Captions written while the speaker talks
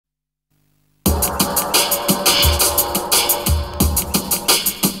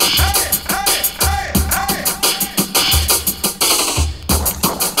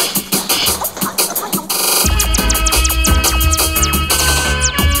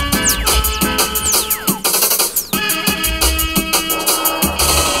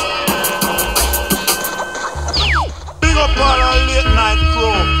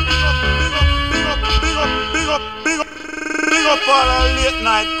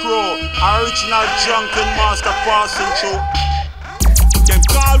crew, original Drunken master passing through. Them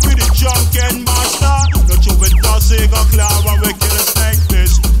call with the Drunken master. Not you with the Sega Cloud when we kill a snake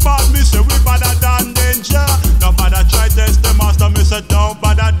fish. But me say we better than danger. No matter try test the master, me say don't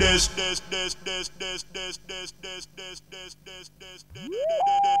bother this. Big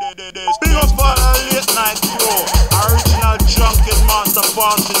up for the late night crew, original Drunken master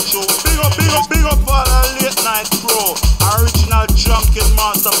passing through. Big up for the late night crew, original Drunken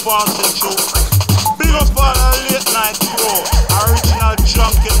master passing through. Big up for the late night crew, original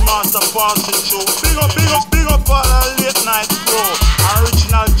Drunken master passing through. Big up for the late night crew,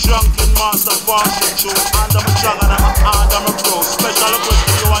 original Drunken master passing through. And I'm a dragon and I'm a bro. Special request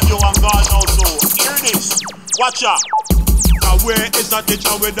to you and God also. Hear this, watch out. Now where is the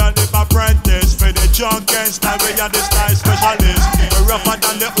teacher with the lip apprentice? For the Drunken style, we are the style specialist. We're rougher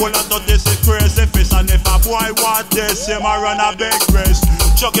than the whole lot of this is crazy fish. And if a boy want this, him a run a big race.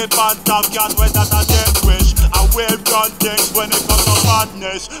 Chuck it on top, cat when that a dead wish. I will run things when it comes to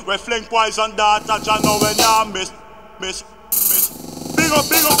madness. We fling poison dart and you know when I miss. Big up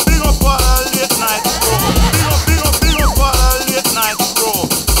for the late night crew. Big up for the late night crew.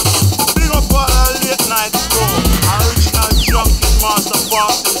 Big up for the late night crew, original Drunken master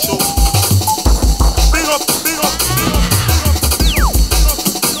passing through. Big up.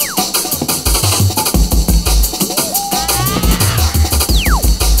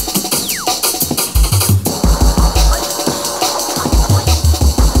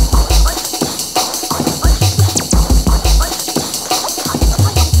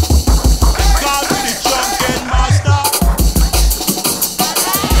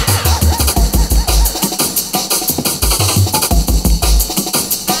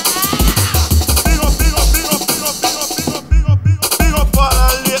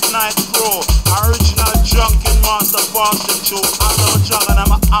 Passing through, I'm a dragon,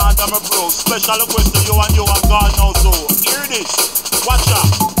 I'm a bro. Special request to you and God knows so. Hear this, watch out.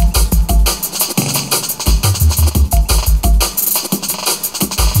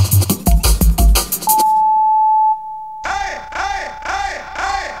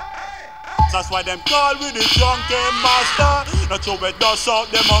 That's why them call with the Drunken master. Not you we dust out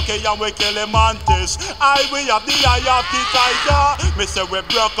the monkey and we kill the mantis. We have the eye of the tiger. Me say we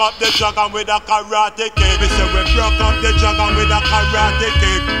broke up the dragon with a karate kick. Me say we broke up the dragon with a karate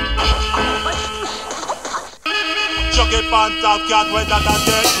kick. Chuck it on top, cat when that a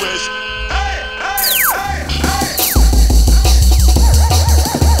dead wish.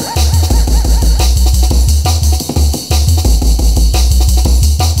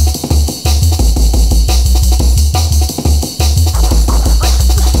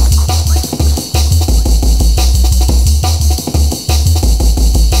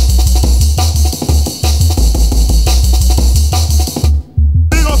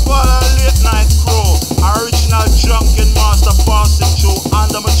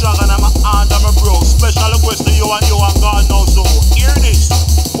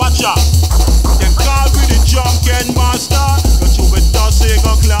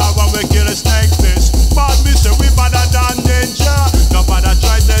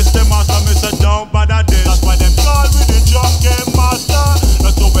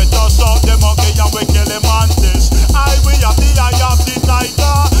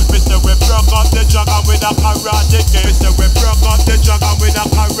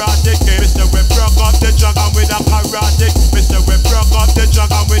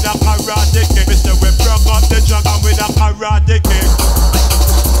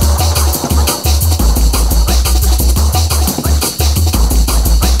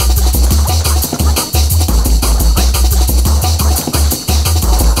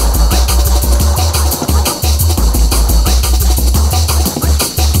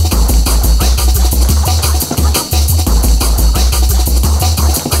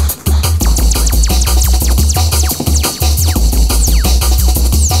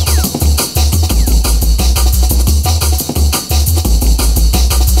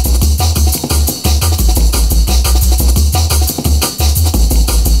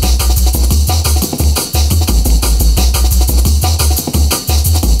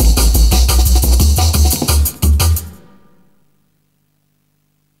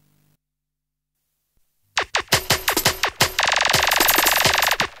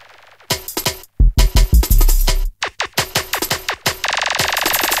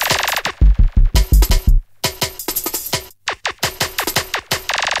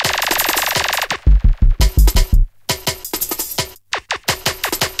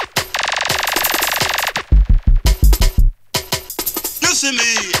 see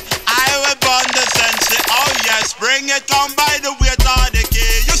me, I will burn the Sensi. Oh yes, bring it on by the weight of the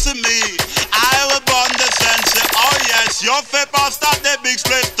key. You see your paper start the big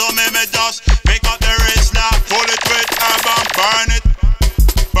split to me just pick up the wrist now, pull it with herb and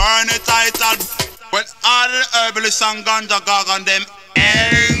burn it tight and when all the herbalists and ganja gog on them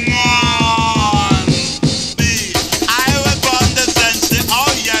hang on me. I will burn the Sensi,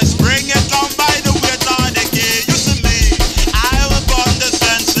 oh yes, bring it on by the weight of the key. You see me, I will burn the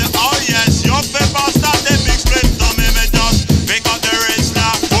Sensi, oh yes, your paper start the big split to me just pick up the wrist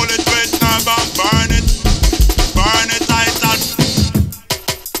now, pull it with herb and burn it tight and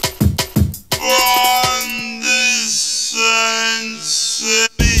burn the Sensi.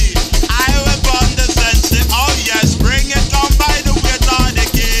 I will burn the Sensi, oh yes, bring it on by the weight of the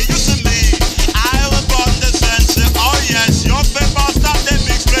key. You see me, I will burn the Sensi, oh yes, your paper start the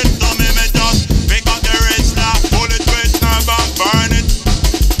big split to me just pick up the wrist now, pull it with herb and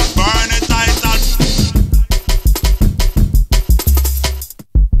burn it tight and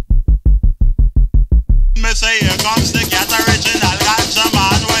me say here comes the cat original ganja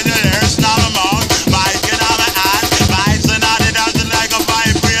man with the lyrics now I'm on mic in my hand, vibes and all it does it like a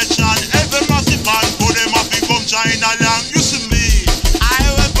vibration. Every massive man put him up, he come join along. You see me, I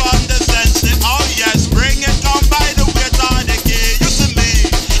will burn the Sensi, oh yes, bring it on by the weight of the key. You see me,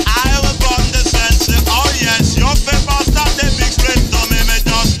 I will burn the Sensi, oh yes, your paper start the big split to me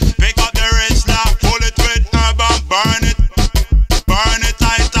just pick up the wrist now, pull it with herb and burn it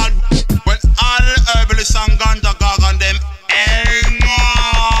tight and when all the herbalists and ganja gog on them hang on.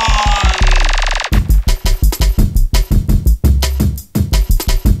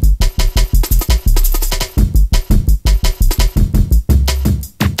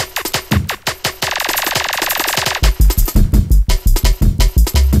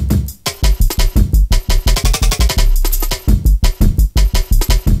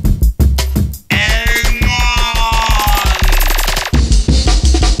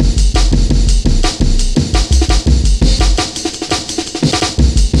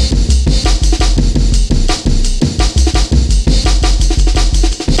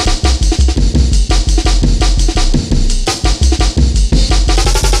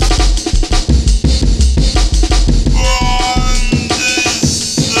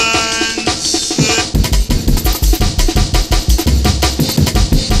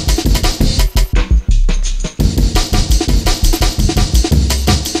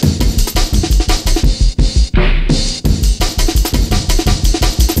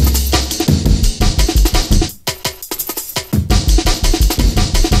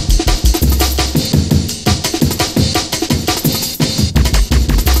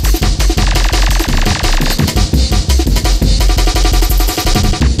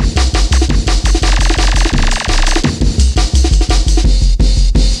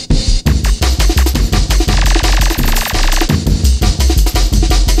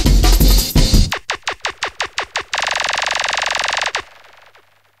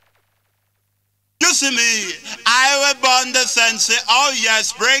 You see me, I will burn the Sensi, oh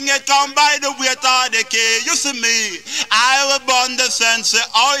yes, bring it on by the weight of the key. You see me, I will burn the Sensi,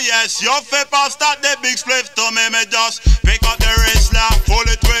 oh yes, your paper start the big spliff to me just pick up the wrist now, pull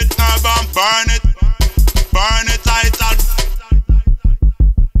it with herb and burn it tight and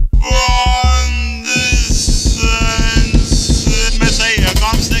burn the Sensi. Me say here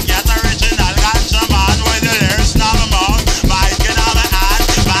comes the cat original ganja man with the lyrics now I'm on mic in my hand,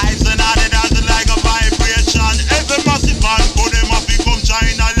 vibes and all it does it like a vibration. Every massive man put him up, he come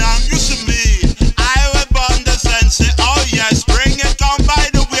join along. You see me, I will burn the Sensi, oh yes, bring it on by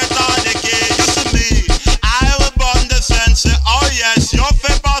the weight of the key. You see me, I will burn the Sensi, oh yes, your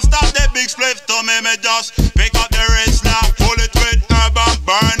paper start the big spliff to me just pick up the wrist now, pull it with herb and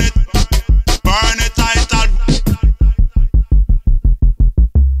burn it tight and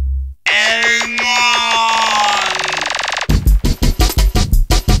hang on.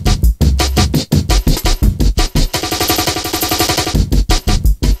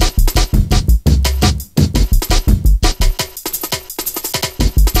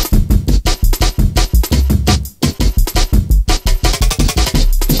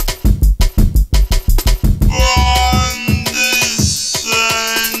 Burn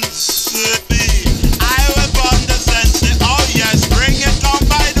the Sensi, I will burn the Sensi, oh yes, bring it on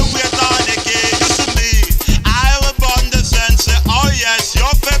by the weight of the key. You see me, I will burn the Sensi, oh yes,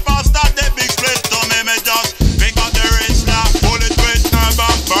 your paper start the big split to me just pick up the wrist now, pull it with herb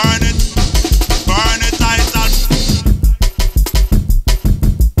and burn it tight and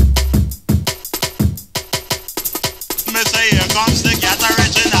me say here comes the cat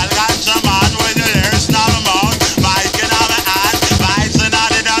original ganja man with the lyrics now I'm on mic in my hand, vibes and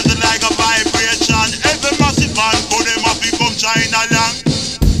all it does it like a vibration. Every massive man put him up, he come join along.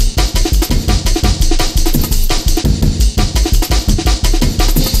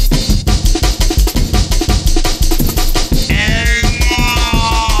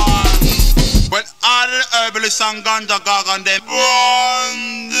 and ganja gag and them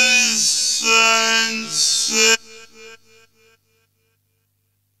on the Sensi.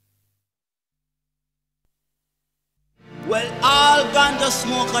 Well, all ganja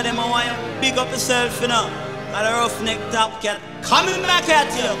smoker them, I want you big up yourself, you know. Got a roughneck top cat coming back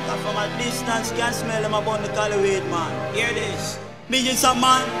at you. Cause from a distance can smell them about the cali weed, man. Hear this. Me is a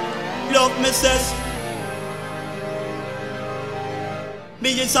man, love me Sess.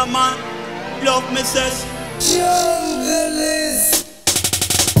 Me is a man, love me Sess. Junglists.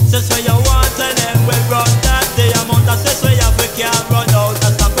 Sess where you want tell them we run that. The amount of Sess where you can't run out.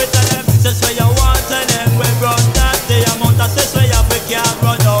 That's not with them. Sess where you want tell them we run that. The amount of Sess where you can't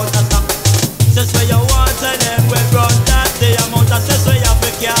run out. That's not. Sess where you want tell them we run that. The amount of Sess where you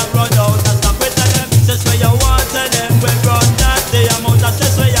can't run out. That's not with them. Sess where you want tell them we run that. The amount of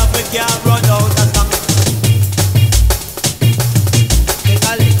Sess where you can't run out. That's not.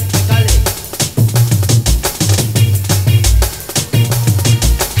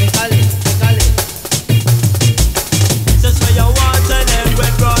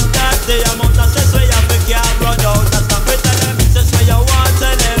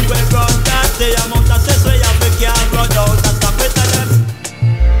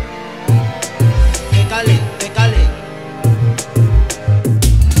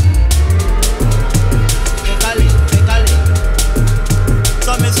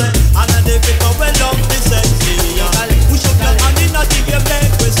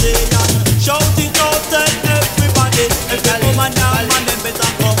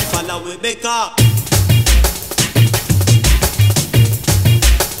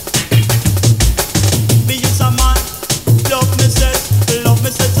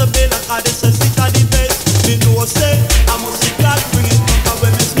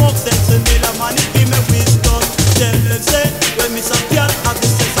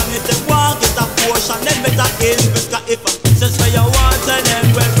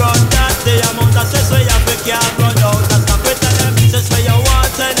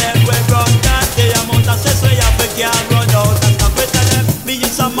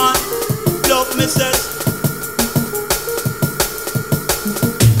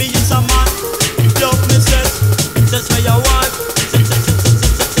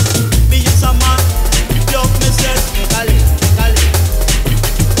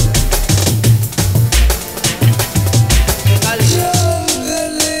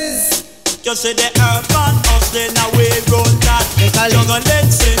 You see the urban hustling away road that.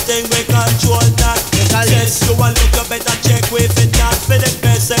 Junglists, same thing we control that. Says you want look, you better check with it that. For the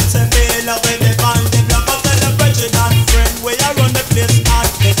best sense and mail up with the band. Them love a celebration and friend where you run the place at.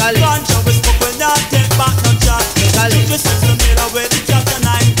 Ganja we smoke when not take back no chat. You sense the mail up with the chat and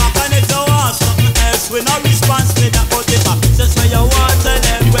I'm back. And if you want something else, we no response to that but it back. Says where you want tell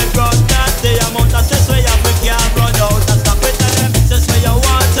them we run that. The amount of says where you can't run out. That's not with them. Says where you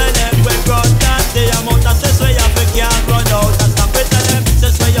want tell them we run that. The amount of says where you can't run out. That's not with them.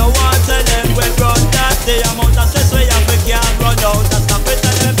 Says where you want tell them we run that. The amount of says where you can't run out. That's not with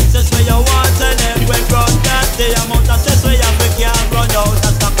them. Says where you want tell them we run that. The amount of says where you can't run out.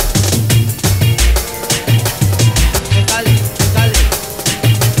 That's not.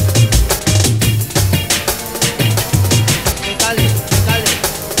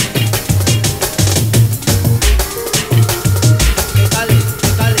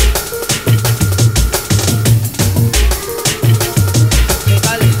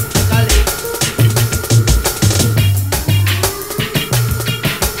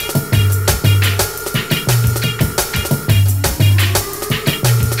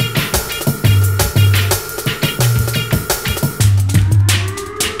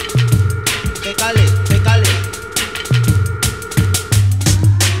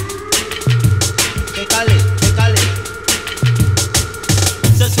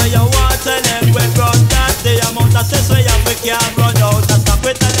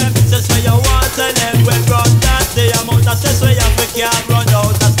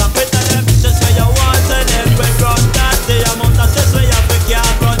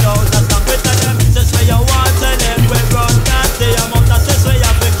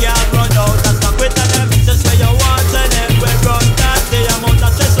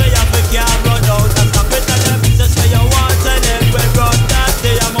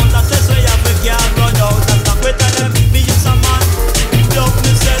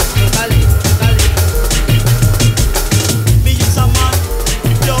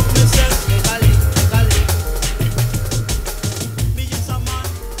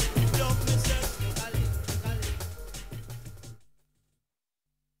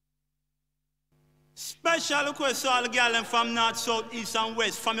 Special request to all the girls from north, south, east and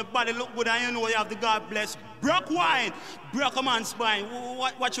west. From your body look good and you know you have the God bless. Broke wine, broke a man's spine.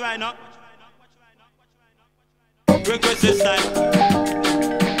 Watch right now. Request this time.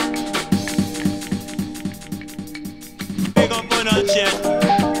 Big up on our chest.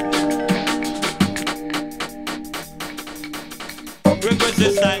 Request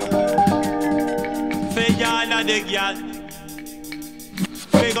this time. Fake y'all and the girl.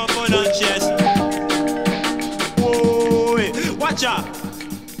 Big up on our chest. Watch out!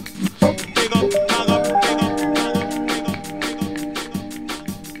 Big up, bag up, big up, bag up, big up, big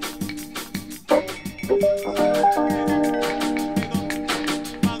up, big up.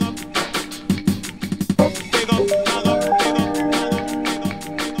 Bag up, big up, bag up,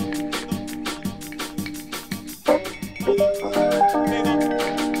 big up,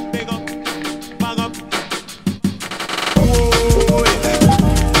 big up, bag up.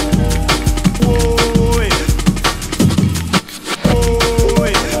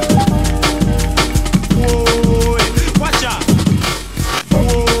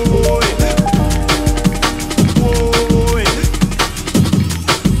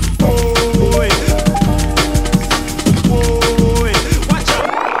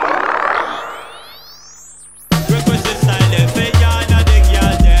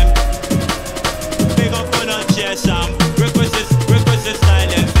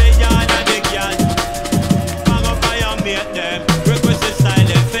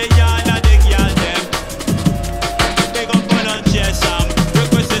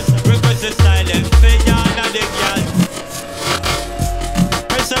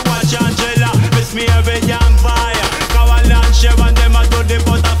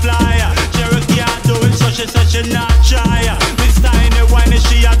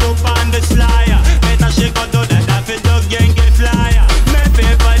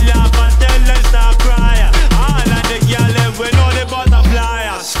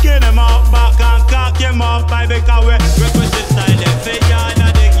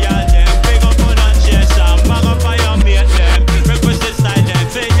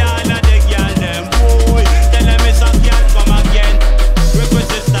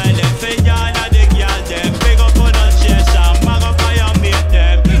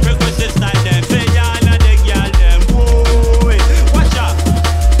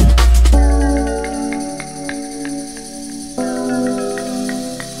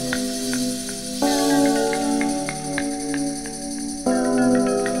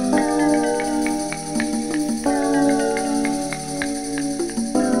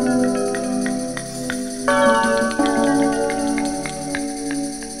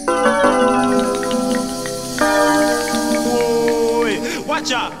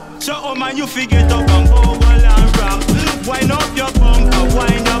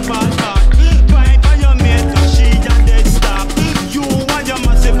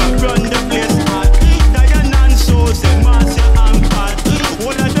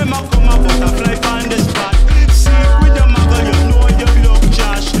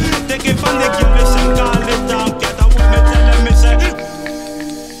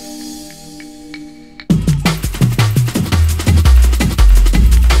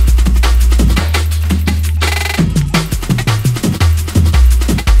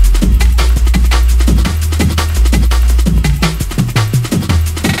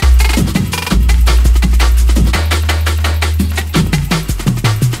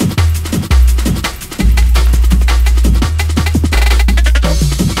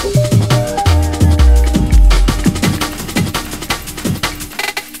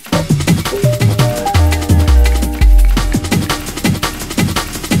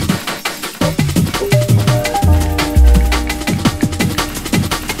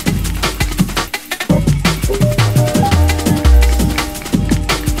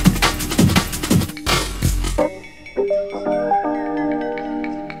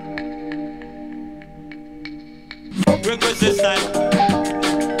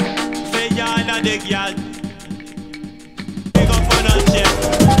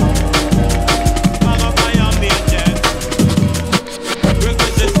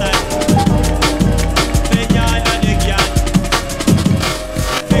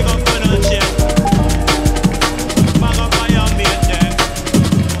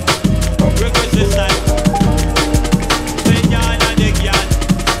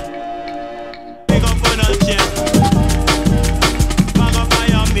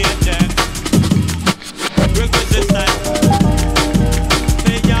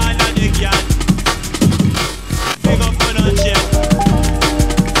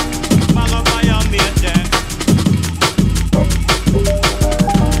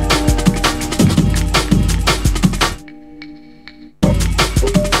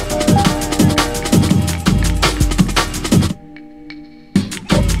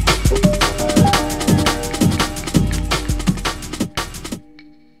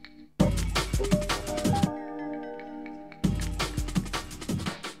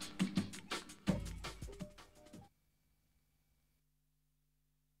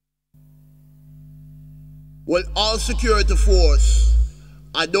 Well, all security force,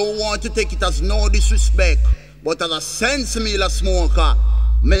 I don't want to take it as no disrespect, but as a sense meal smoker,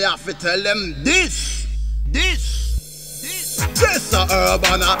 may I have to tell them this. Sess a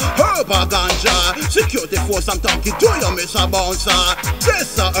urban, herb a ganja. Security force, I'm talking to you, Mr. Bouncer.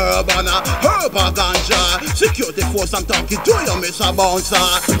 Sess a urban, herb a ganja. Security force, I'm talking to you, Mr. Bouncer.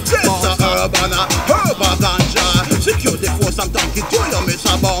 Sess a urban, herb a ganja. Security force, I'm talking to you,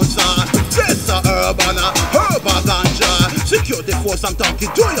 Mr. Bouncer. Sess a urban, herb a ganja. Security force, I'm talking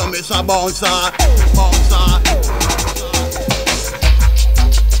to you, Mr. Bouncer.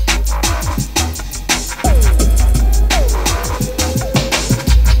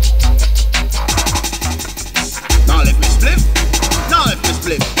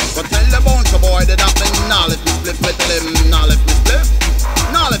 But tell the bouncer boy that me nah let me spliff, me tell him nah let me spliff,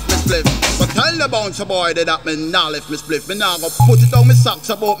 nah let me spliff. But tell the bouncer boy that me nah let me spliff. Me nah go put it on me socks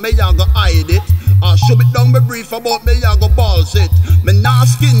about me, I go hide it. Or shove it down me brief about me, I go balls it. Me nah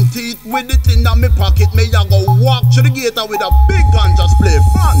skin teeth with it in me pocket. Me I go walk to the gate with a big ganja spliff.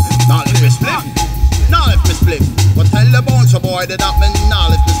 Man, nah let me spliff, nah let me spliff. But tell the bouncer boy that me nah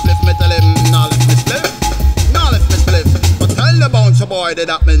let me spliff. Me tell him nah let me spliff, nah let me spliff. But tell the bouncer boy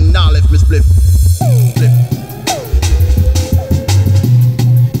that me nah let me spliff.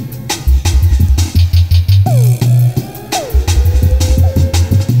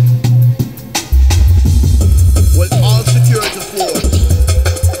 Well, all security force.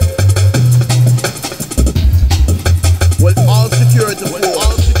 Well, all security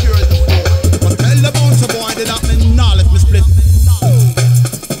force. But tell the bouncer boy that me nah let me spliff.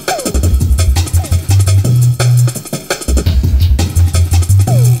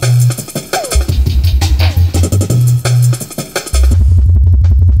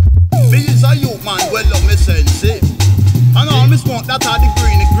 Sensi. I know me smoke that are the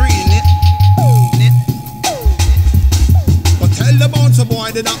green it. But tell the bouncer boy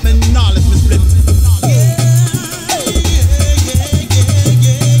that me nah let me split.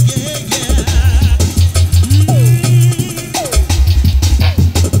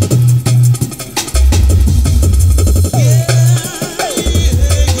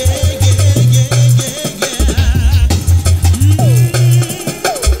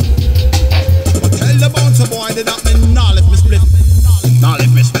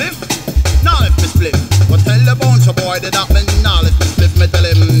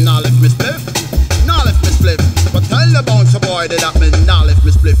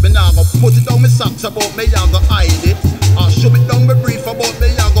 Put it on me socks about me, I go hide it. Or shove it down me brief about me,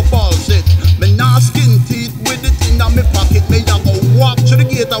 I go balls it. Me nah skin teeth with it in me pocket. Me I go walk to the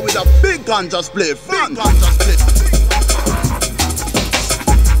gate with a big ganja spliff. Big ganja spliff.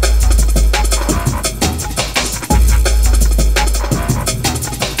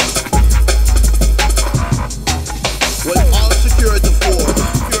 Well, all security force,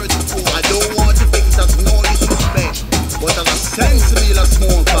 I don't want to take it as no disrespect, but as a sense meal a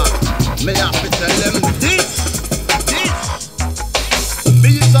smoker, me have to tell them this. Me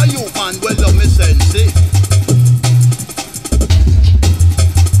is a youth man, well love me Sensi.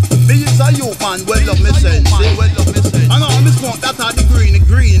 Me is a youth man, well love me Sensi. I know me smoke that are the green it.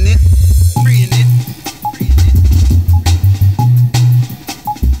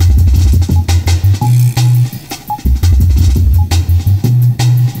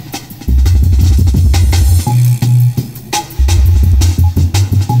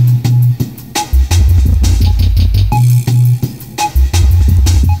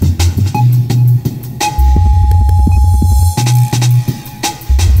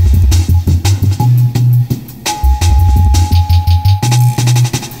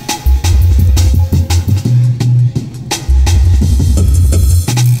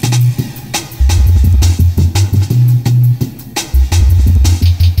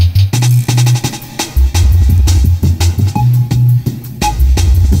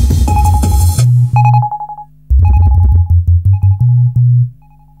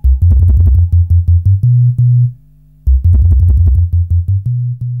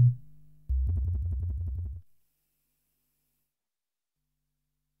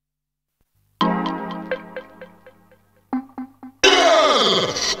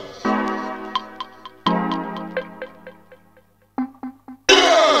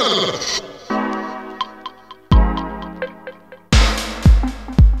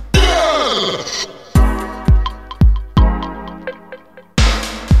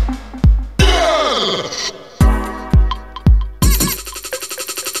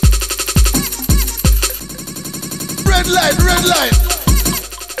 red light.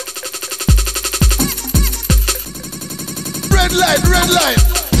 Red light, red light.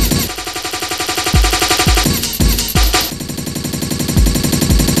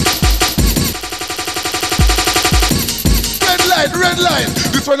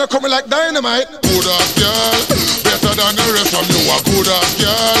 one you coming like dynamite. Good ass girl, better than the rest of you a good ass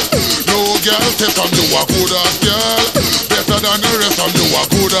girl. No girl say from you a good ass girl. Better than the rest of you a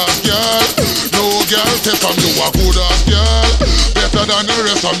good ass girl. No girl say from you a good ass girl. Better than the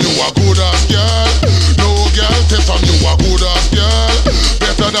rest of you a good ass girl. No girl say from you a good ass girl.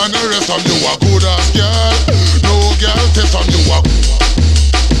 Better than the rest of you a good ass girl. No girl say from you a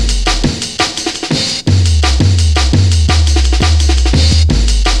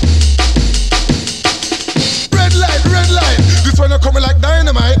red light. This one you coming like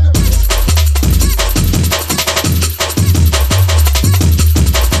dynamite.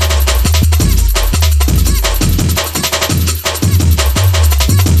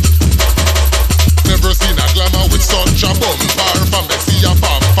 Never seen a glamour with such a bumper. From me see a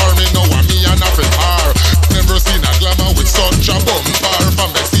farm for me now and me and a friend her. Never seen a glamour with such a bumper.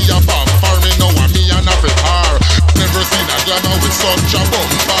 From me see a farm for me now and me and a friend her. Never seen a glamour with such a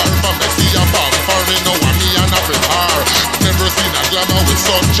bumper. From me see a farm for me now and me and a friend her. Never seen a glamour with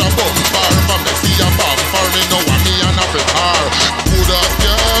such a bumper. From me see a farm for me now and me and a friend her. Good ass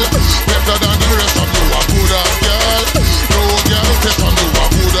girl, better than the rest of you a good ass girl. No girl say from you a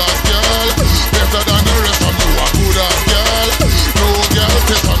good ass girl. Better than the rest of you a good ass girl. No girl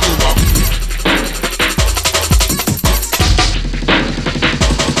say from you a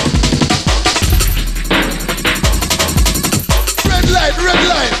red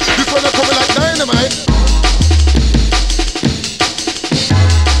light. This one you coming like dynamite.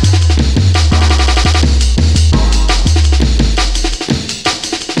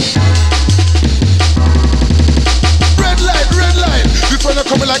 Red light. This one you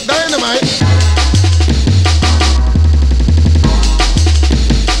coming like dynamite.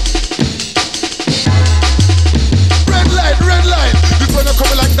 Red light. This one you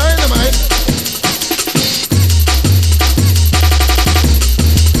coming like dynamite.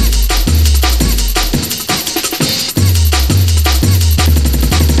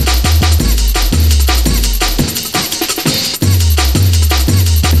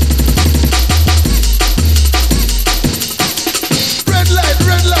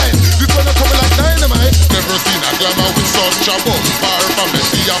 Glamour with such a bumper. From me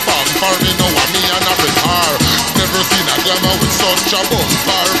see a farm for me now and me and a friend her. Never seen a glamour with such a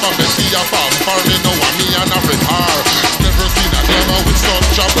bumper. From me see a farm for me now and me and a friend her. Never seen a glamour with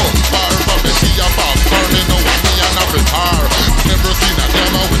such a bumper. From me see a farm for me now and me and a friend her. Never seen a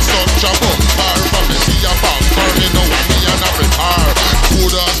glamour with such a bumper. From me see a farm for me now and me and a friend her.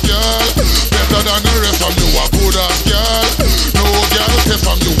 Good ass girl, better than the rest of you a good ass girl. No girl say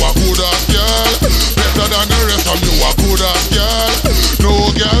from you a good ass girl. Better than the rest of you a good ass girl. No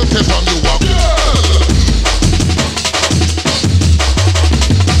girl say from you a girl.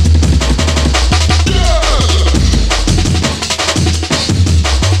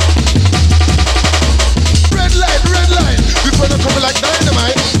 Red light. This one you coming like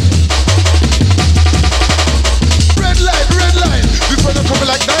dynamite. Red light. This one you coming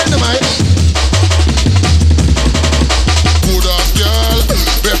like dynamite. Good ass girl,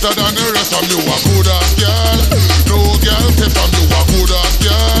 better than the rest of you a good ass girl. No girl say from you a good ass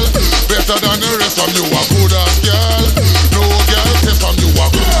girl. Better than the rest of you a good ass girl. No girl say from you a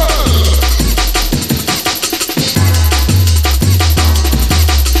girl.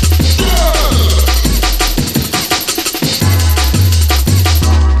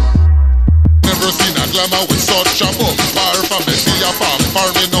 Never seen a glamour with such a bumper. From me see a farm for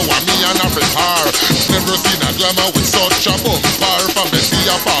me now and me and a friend her. Never seen a glamour with such a bumper. From me see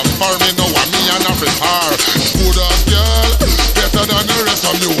a farm for me now and me and a friend her. Good ass girl, better than the rest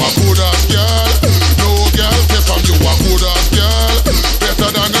of you a good ass girl. No girl say from you a good ass girl. Better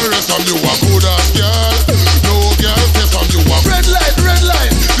than the rest of you a good ass girl. No girl say from you a red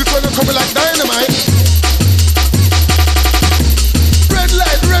light. This one you coming like dynamite. Red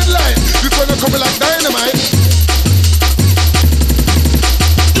light. This one you coming like dynamite.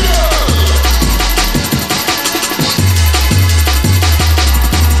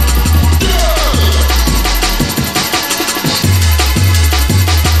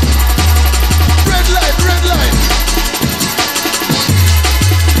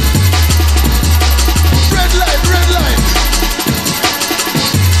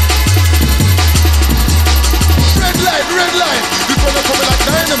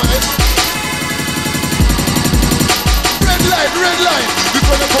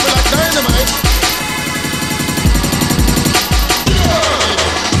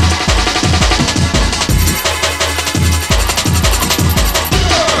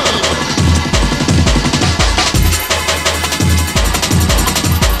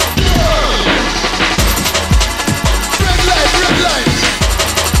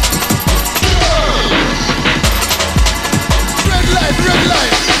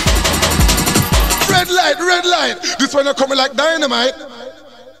 red light. This one are coming like dynamite.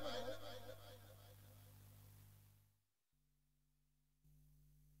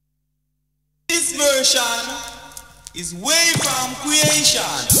 This version is way from creation.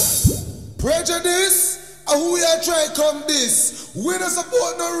 Prejudice? Who we are try come this? We don't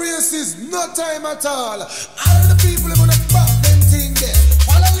support no racists, no time at all. All the people are gonna back them thing there.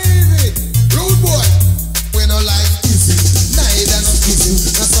 Follow leave it. Rude boy. We no like easy. Neither no easy.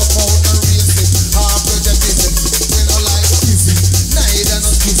 No support no racist. Half prejudice. We no like easy. Neither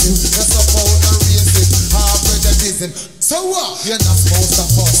no easy. No support no racist. Half prejudice. So what? You're not supposed to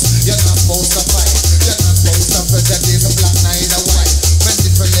fuss. You're not supposed to fight. You're not supposed to prejudice. Black neither white.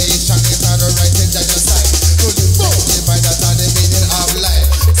 Manipulation is not the right in genocide. To live only by that are the meaning of life.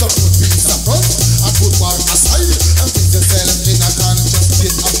 So put peace above and put war aside. And put yourself in a conscious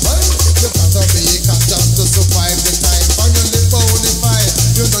state of mind. You got to be conscious to survive the time. And you live only fight.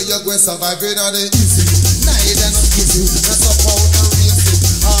 You know you're going to survive it on the easy. Neither not easy. No support no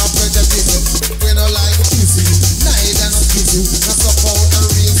racist. Half prejudice. We no like easy. Neither not easy. No support no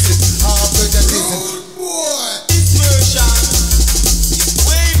racist. Half prejudice. Boy. This version is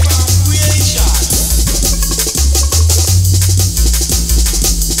way from creation.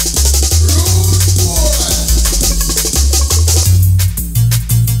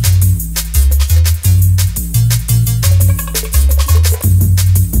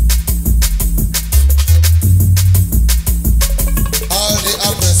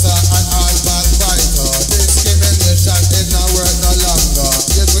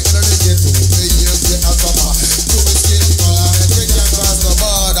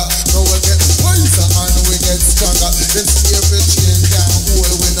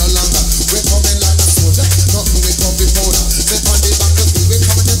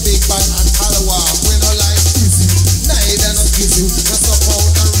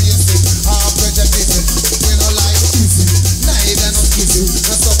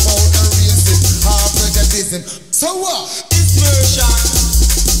 So what? This version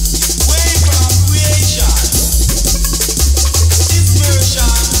is way from creation. This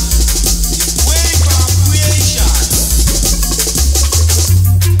version is way from creation.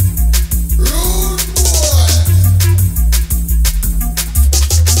 Rude boy.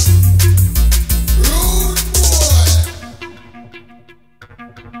 Rude boy.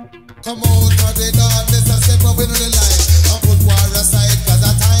 Come out of the darkness and step up into the light. And put war aside, cause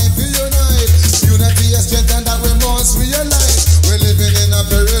a time for unite. Unity is strength and that we must realize. We're living in a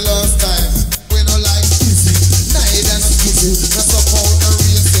perilous time. We no like easy, neither not easy. No support no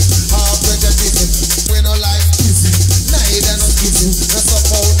racist, half prejudice. We no like easy, neither not easy. No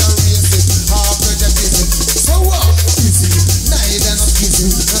support no racist, half prejudice. So what? Easy, neither not easy.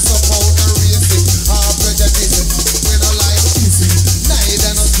 No support no racist, half prejudice. We no like easy,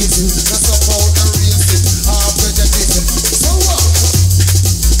 neither not easy. No support no racist, half prejudice. So what?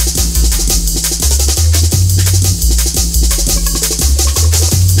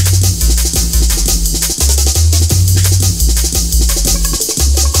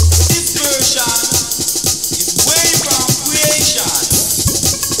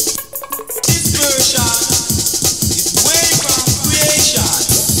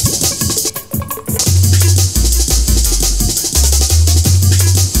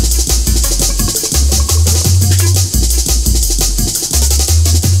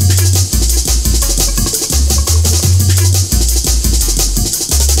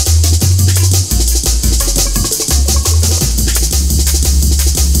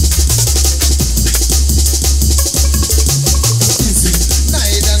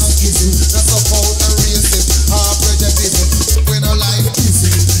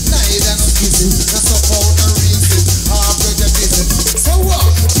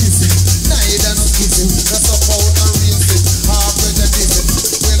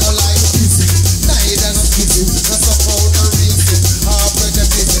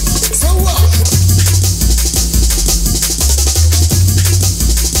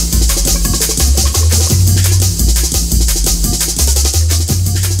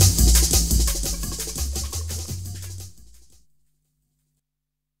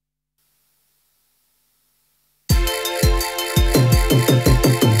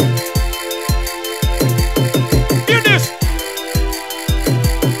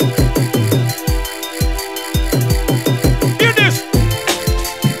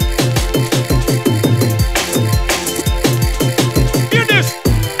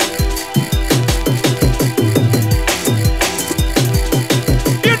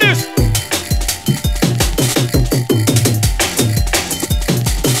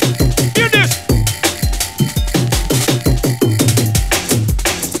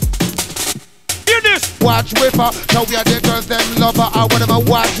 watch with her. So we are the girls them lover. I want them a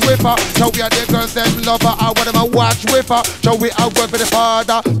watch with her. So we are the girls them lover. I want them a watch with her. So we are work for the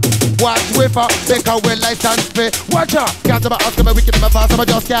father. Watch with her. Make her well license pay. Watch her. Girls them a ask them a wicked them a fast them a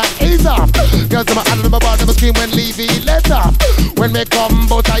just can't ease off. Girls them a hand them a bar them a scream when Levy let off. When me come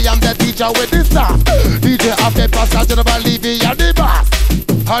but I am the teacher with this stuff. DJ off the pass out to the Levy and the boss.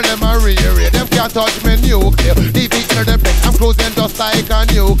 All them a rear, them can't touch me nuclear. Leave it in the place, I'm closing just like a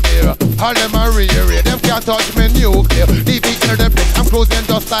nuclear. All them a rear, them can't touch me nuclear. Leave it in the place, I'm closing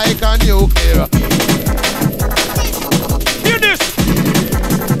just like a nuclear. Hear this!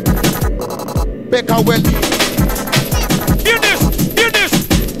 Baker well. Hear this! Hear this!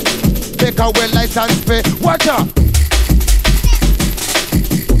 Baker well license pay. Watch out!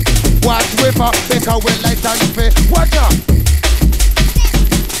 Watch with her. Baker well license pay. Watch out!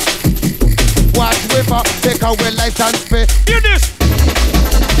 Watch with her, take away license pay. Hear this!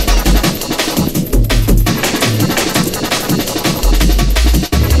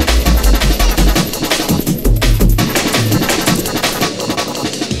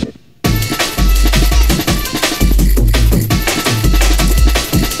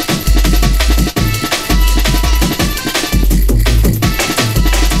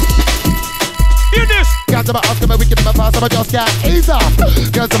 Girls them a ask them a wicked them a fast them a just can't ease off.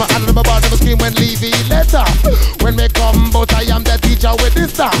 Girls them a hand them a bar them a scream when Levy let off. When me come but I am the teacher with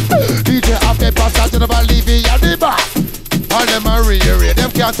this stuff. DJ off the pass out to the Levy and the boss. All them a rear,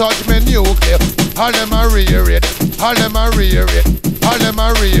 them can't touch me nuclear. All them a rear, all them a rear, all them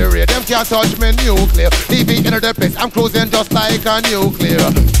a rear, them can't touch me nuclear. Levy in the place, I'm cruising just like a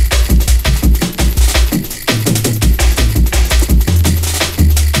nuclear.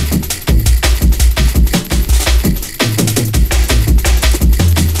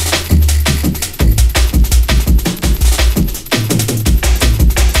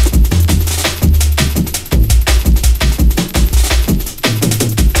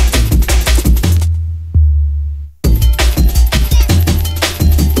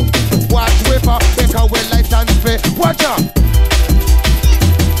 Watch out!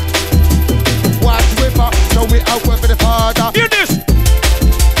 Watch with her, so we out work for the father. Hear this!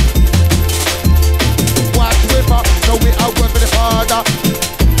 Watch with her, so we out work for the father.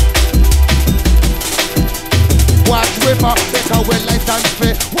 Watch with her, make her well license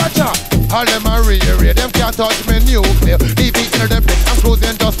pay. Watch out! All them a rear, them can't touch me nuclear. Leave it in the place, I'm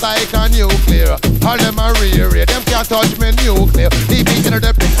cruising just like a nuclear. All them a rear, them can't touch me nuclear. Leave it in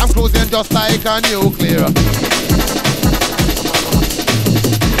the place, I'm cruising just like a nuclear.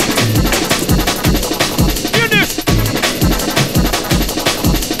 Hear this!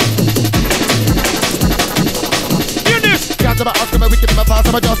 Hear this! Girls them a ask them a wicked them a fast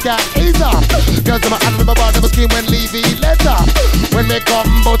them a just can't ease off. Girls them a hand them a bar them a scream when Levy let off. When me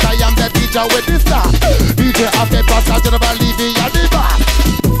come but I am the teacher with this stuff. DJ off the pass out to the Levy and the boss.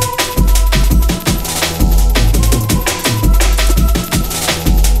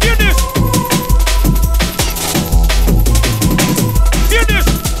 Hear this! Hear this!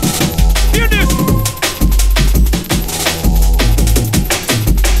 Hear this!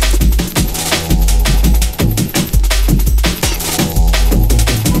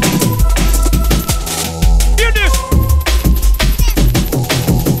 Hear this!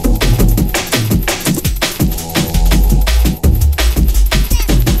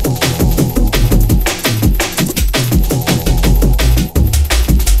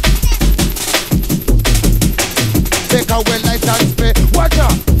 Take away license pay. Watch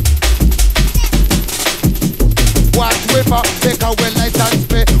out! Watch with her, take away license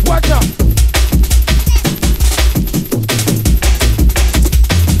pay. Watch out!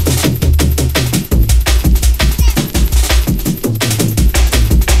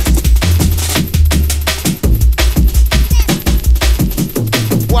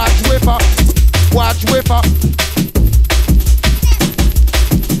 Watch with her, watch with her.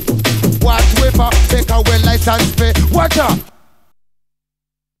 Watch with her, take away license pay. Watch out!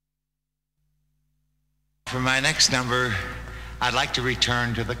 For my next number, I'd like to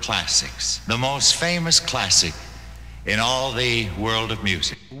return to the classics, the most famous classic in all the world of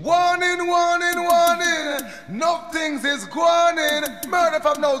music. Warning, warning, warning. No things is going in. Murder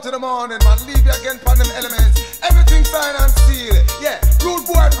from now to the morning. Man, leave you again upon them elements. Everything fine and steel. Yeah, rude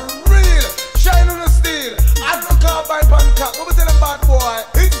boy for real. Shine on the steel. I don't carbine pan cap. What we tell them bad boy?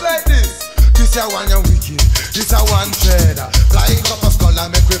 It's like this. This a one you wicked. This a one trader. Flying up a skull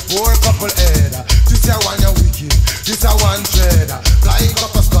and make we pour a couple head. This a one you wicked. This a one trader. Flying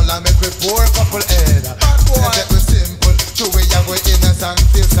up a skull and make we pour a couple head. Bad boy. Get we simple. To we have we innocent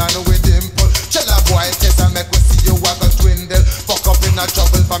face and we dimple. Tell a boy test and make we see you have a dwindle. Fuck up in a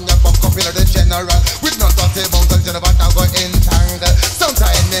trouble from your buck up in the general. With no dirty bungle, Geneva now go entangle.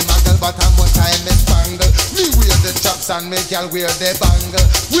 Sometimes me muggle, but I'm one time me spangle. Me wear the chops and me gal wear the bangle.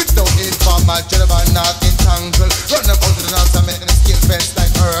 Without informal, Geneva not entangle. Run them out to the dance and make the skill fence like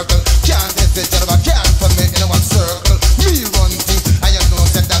Urkel. Can't hit the Geneva, can't put me in one circle. Me run things, I am no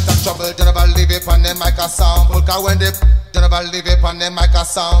said that a trouble. Geneva leave it on them like a sample. Cause when they Geneva leave it on them like a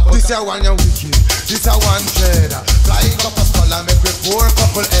sample. This a one you wicked, this a one trader. Flying up a skull and make we pour a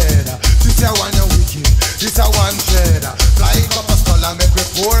couple head. This a one you wicked, this a one trader. Flying up a skull and make we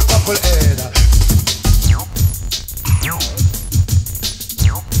pour a couple head.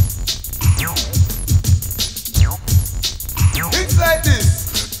 It's like this.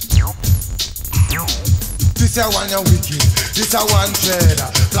 This a one you wicked, this a one trader.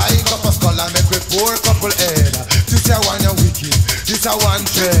 Flying up a skull and make we pour a couple head. This a one you wicked, this a one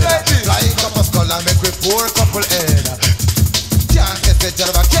trader. Flying up a skull and make we pour a couple head. Can't get the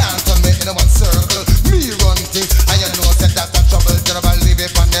Geneva, can't turn me in one circle. Me run things, and you know said that a trouble. Geneva leave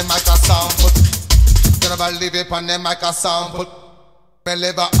it on them like a sample. Geneva leave it on them like a sample. Me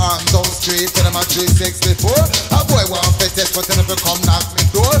live a arm down street, tell them a 364. A boy want to test, but then if you come knock me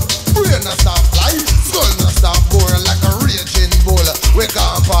door, brain a stop fly, skull a stop bore like a raging bull. Wake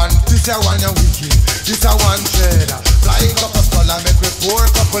up on this a one you wicked, this a one trader. Flying up a skull and make we pour a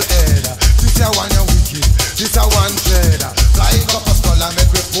couple head. This a one you wicked, this a one trader. Flying up a skull and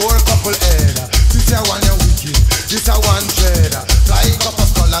make we pour a couple head. This a one you wicked, this a one trader. Flying up a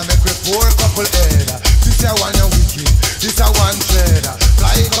skull and make we pour a couple head. This a one you wicked, this a one trader.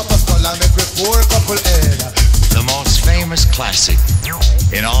 Flying up a skull and make we pour a couple head. The most famous classic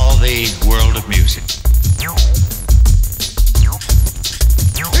in all the world of music.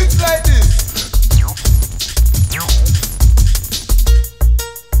 It's like this.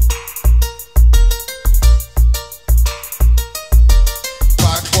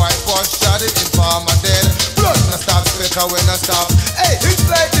 Back white boy shot it in farmer dead. Blood no stop, speaker when I stop. Hey, it's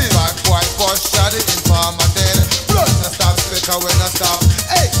like this. Back white boy shot it in farmer dead. Blood no stop, speaker when I stop.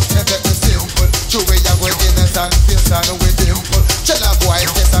 Hey, and take me simple. True way I go innocent, face and with dimple. Tell a boy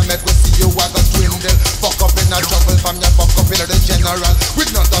this and make we see you a go dwindle. Fuck up in a trouble from your fuck up in the general.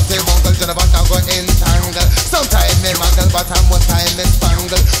 With no dirty bungle, Geneva now go entangle. Sometimes me muggle, but I'm one time me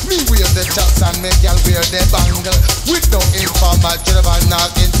spangle. Me wear the chops and me gal wear the bangle. With no informal, Geneva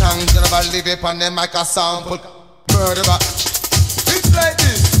not entangle. Geneva leave it on them like a sample. Murderer, it's like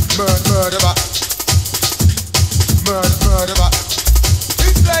this. Murderer, murderer,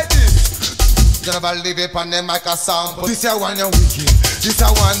 it's like this. Geneva leave it on them like a sample. This a one you wicked, this a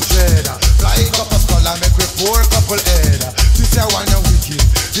one trader. Flying up a skull and make we pour a couple head. This a one you wicked,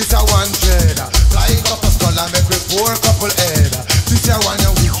 this a one trader. Flying up a skull and make we pour a couple head. This a one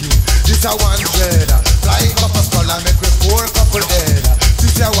you wicked, this a one trader. Flying up a skull and make we pour a couple head.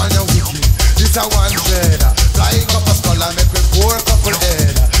 This a one you wicked, this a one trader. Flying up a skull and make we pour a couple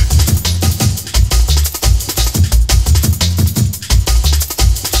head.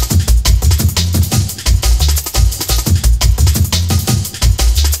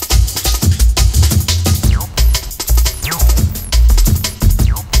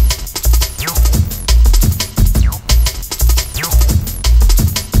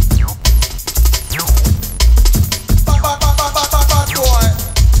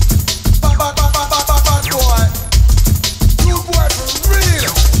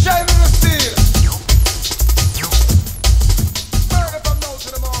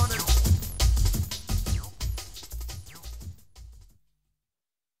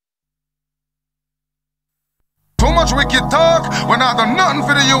 Much wicked talk when I done nothing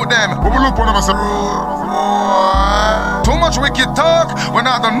for the youth them. We will look on them and say, too much wicked talk when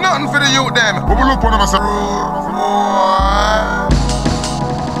I done nothing for the youth them. We will look on them and say,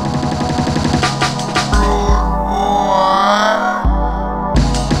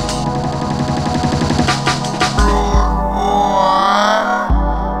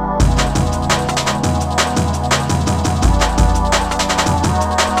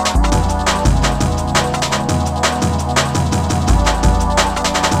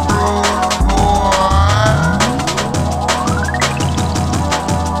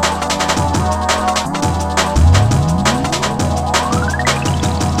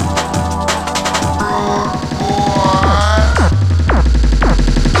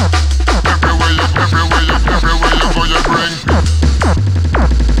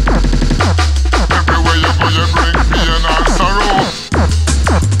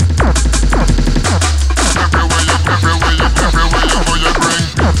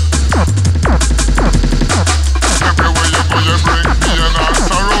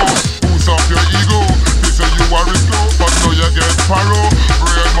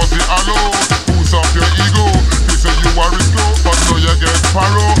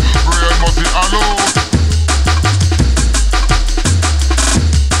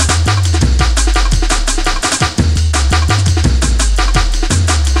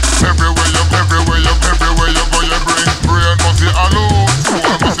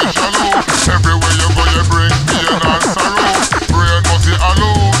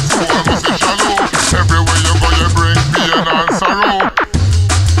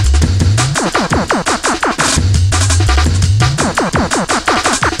 Boost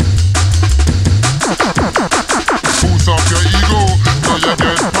up your ego, so you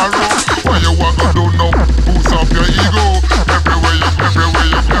get paro. What you want to do now? Boost up your ego. Everywhere you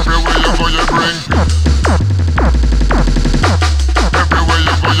go, you bring. Everywhere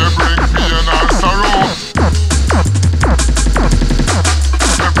you go, you bring pain and sorrow.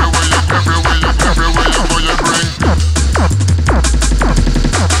 Everywhere you go, you bring.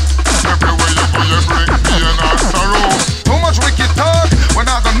 Everywhere you go, you bring pain and sorrow. Too much wicked talk, when I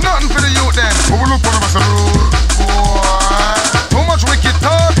got nothing for the youth then. But we look for them as a rude boy. Too much wicked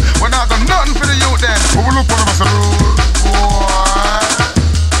talk, when I got nothing for the youth then. But we look for them as a rude boy.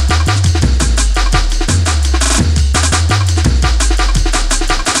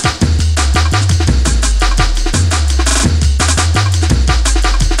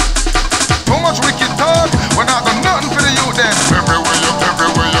 Too much wicked talk, when I got nothing for the youth then. Everywhere you go,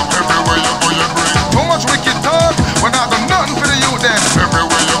 you bring. Too much wicked talk, when I got nothing for the youth then.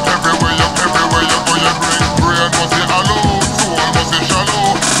 Everywhere you go, you bring. Brain must be hollow, soul must be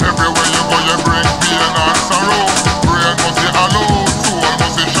shallow. Everywhere you go, you bring pain and sorrow. Brain must be hollow, soul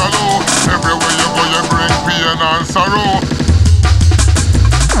must be shallow. Everywhere you go, you bring pain and sorrow.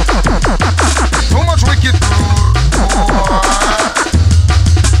 Too much wicked boy.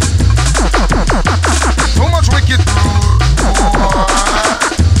 Too much wicked boy.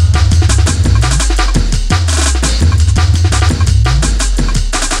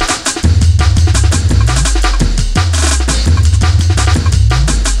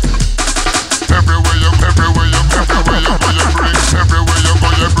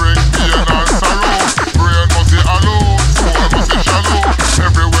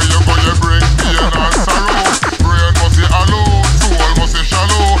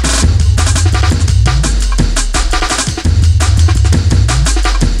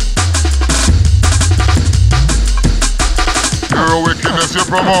 You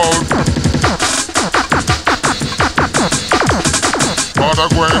promote. Father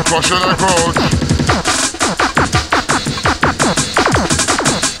go and crush you like roach.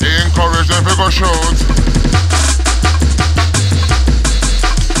 Encourage them to go shoot.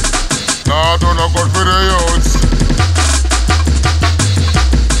 Nah, do not good for the youths.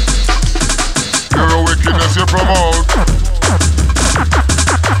 You're a wickedness you promote.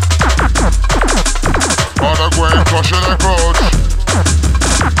 Father go and crush you like roach.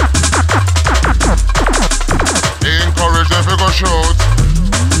 Encourage them to go shoot.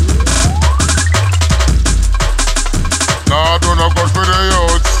 Nah, do not good for the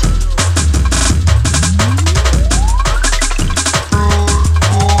youths.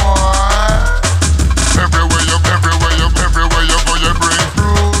 Everywhere you go, you bring.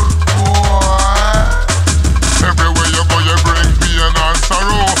 Everywhere you go, you bring pain and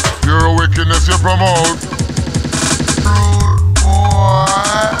sorrow. You're a wickedness you promote.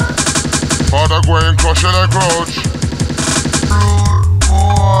 Father go and crush you like roach.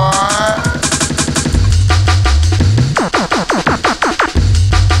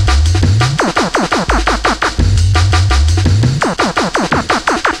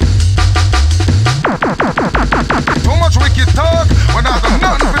 Too much wicked talk, when I got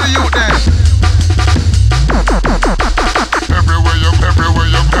nothing for the youth then. Everywhere you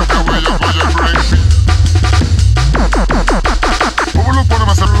go, you bring. But we look for them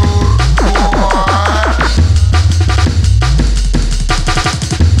as a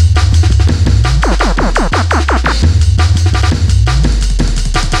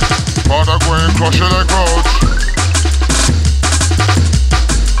Father go and crush you like roach.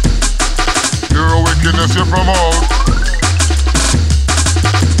 You're a wickedness you promote.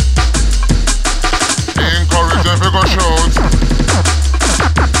 Encourage them to go shoot.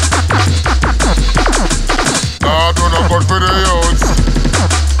 Nah, do not good for the youths.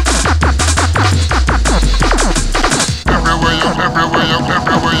 Everywhere you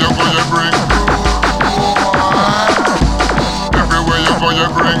go, you bring. Everywhere you go, you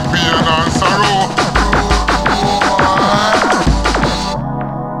bring pain and sorrow.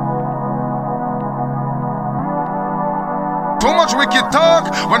 Too much wicked talk,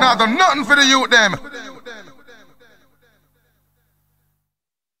 when I got nothing for the youth them.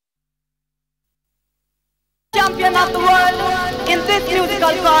 Champion of the world in this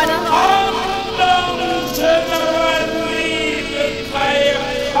musical corner.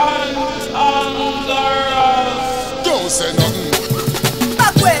 Don't say nothing.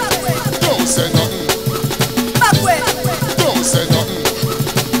 Backward. Don't say nothing. Backward. Don't say nothing.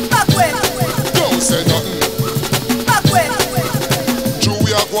 Backward. Don't say nothing. Backward. True,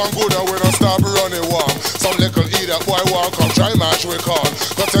 we are going good and we don't stop running warm. Some little idiot boy walk come try match we call.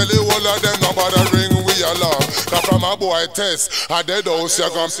 Go tell the whole of them nobody from a boy test. I dead house, you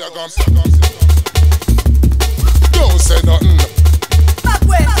gum. Don't say nothing.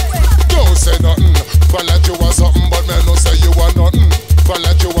 Don't say nothing. But like you want something, but man no say you want nothing. But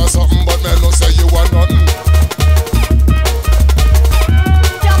like you want something, but man no say you want nothing.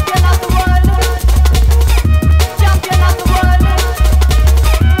 Champion of the world. Champion of the world.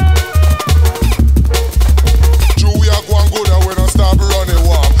 True, we are going good and we don't stop running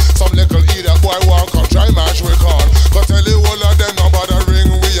warm. Some little idiot boy want come try match we can. Cause tell you all of them nobody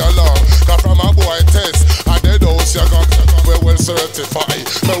ring we along. Cause from a boy test, and they don't see a gun, we will certify.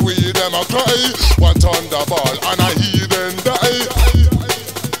 But we them a cry, one thunderball and a heathen die.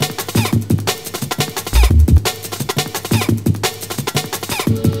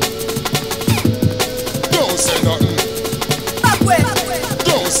 Don't say nothing.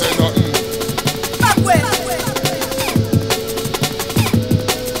 Don't say nothing.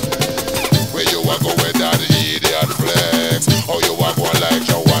 Where you a go with that idiot flex? How you a go like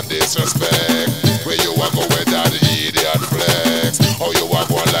you want disrespect? Where you a go with that idiot flex? How you a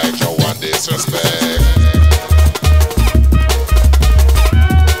go like you want disrespect?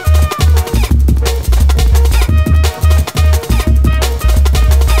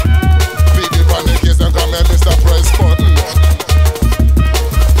 Baby pan the case and come here, Mr. Press Button.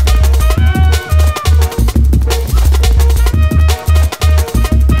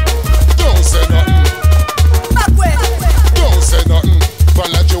 Don't say nothing. Don't say nothing. But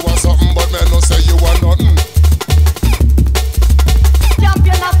like you want something, but man no say you want nothing.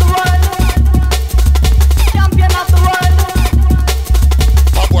 Champion of the world. Champion of the world.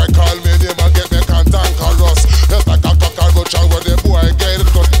 A boy call me name and get me cantankerous. Just like a cockroach where the boy get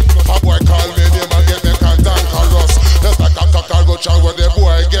cut. A boy call me name and get me cantankerous. Just like a cockroach where the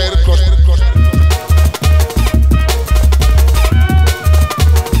boy get cut.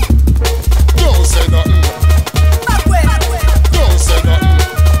 Don't say nothing. Don't say nothing.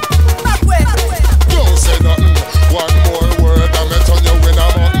 Don't say nothing. One more word and me turn you in a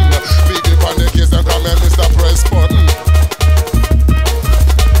mutton. Leave it on the case and come here, Mr. Press Button.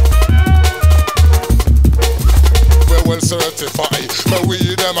 We will certify, but we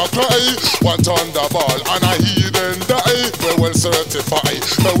them a cry. One thunderball and a heathen die. We will certify,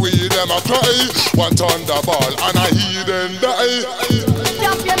 but we them a cry. One thunderball and a heathen die.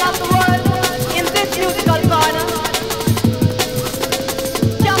 Champion of the world in this musical corner.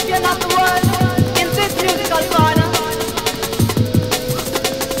 Champion of the world in this musical corner.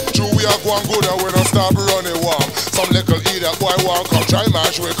 True, we are going good and we don't stop running warm. Some little idiot boy want come try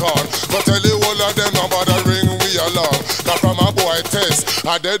match we can. But tell you all of them nobody ring we along. Cause from a boy test,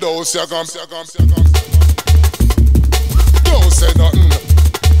 I dead house you gum. Don't say nothing.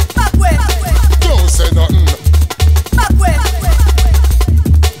 Don't say nothing.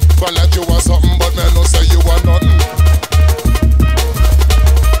 But like you want something, but man no say you want nothing.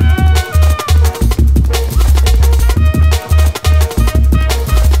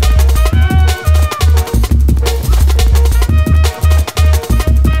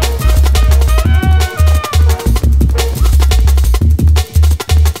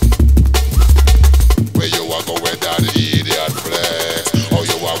 Where you a go with that idiot flex? How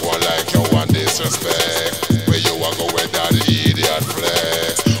you a go like you want disrespect? Where you a go with that idiot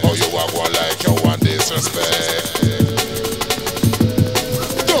flex? How you a go like you want disrespect?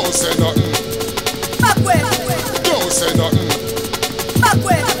 Don't say nothing. Don't say nothing.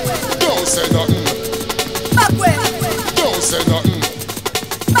 Don't say nothing. Don't say nothing.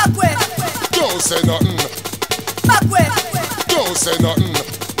 Don't say nothing. Don't say nothing.